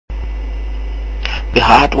The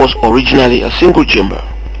heart was originally a single chamber,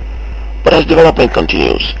 but as development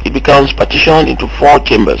continues, it becomes partitioned into 4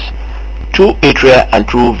 chambers, 2 atria and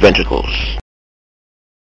 2 ventricles.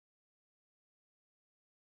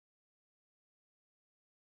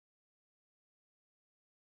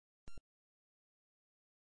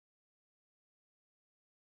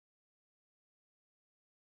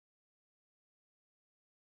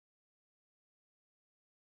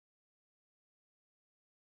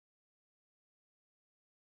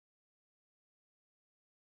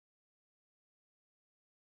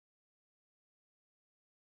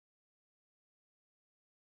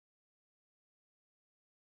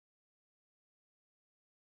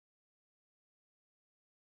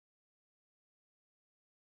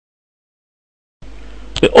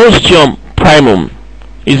 The ostium primum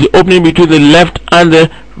is the opening between the left and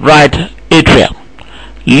the right atria.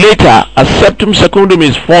 Later, a septum secundum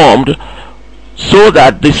is formed so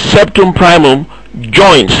that the septum primum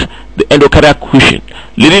joins the endocardiac cushion,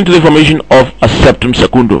 leading to the formation of a septum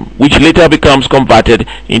secundum, which later becomes converted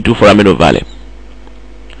into foramen ovale.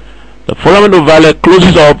 The foramen ovale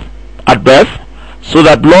closes up at birth so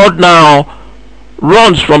that blood now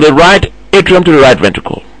runs from the right atrium to the right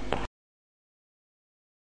ventricle.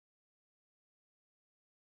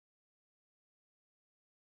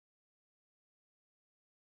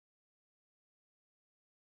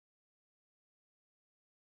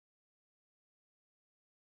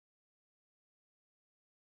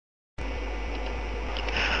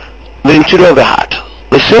 The interior of the heart.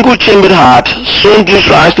 The single-chambered heart soon gives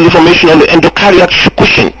rise to the formation of the endocardiac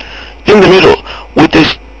cushion in the middle, with a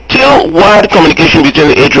still wide communication between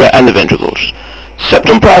the atria and the ventricles.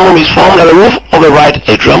 Septum primum is formed at the roof of the right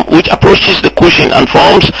atrium, which approaches the cushion and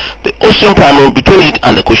forms the ostium primum between it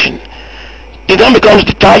and the cushion. It then becomes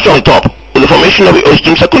detached on the top, with the formation of the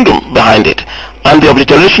ostium secundum behind it, and the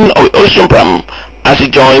obliteration of the ostium primum as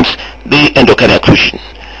it joins the endocardiac cushion.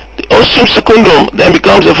 The ostium secundum then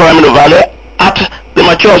becomes the foramen ovale at the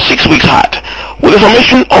mature 6 weeks heart. With the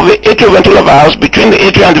formation of the atrioventricular valves between the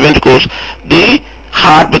atria and the ventricles, the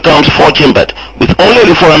heart becomes 4-chambered, with only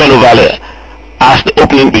the foramen ovale as the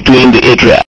opening between the atria.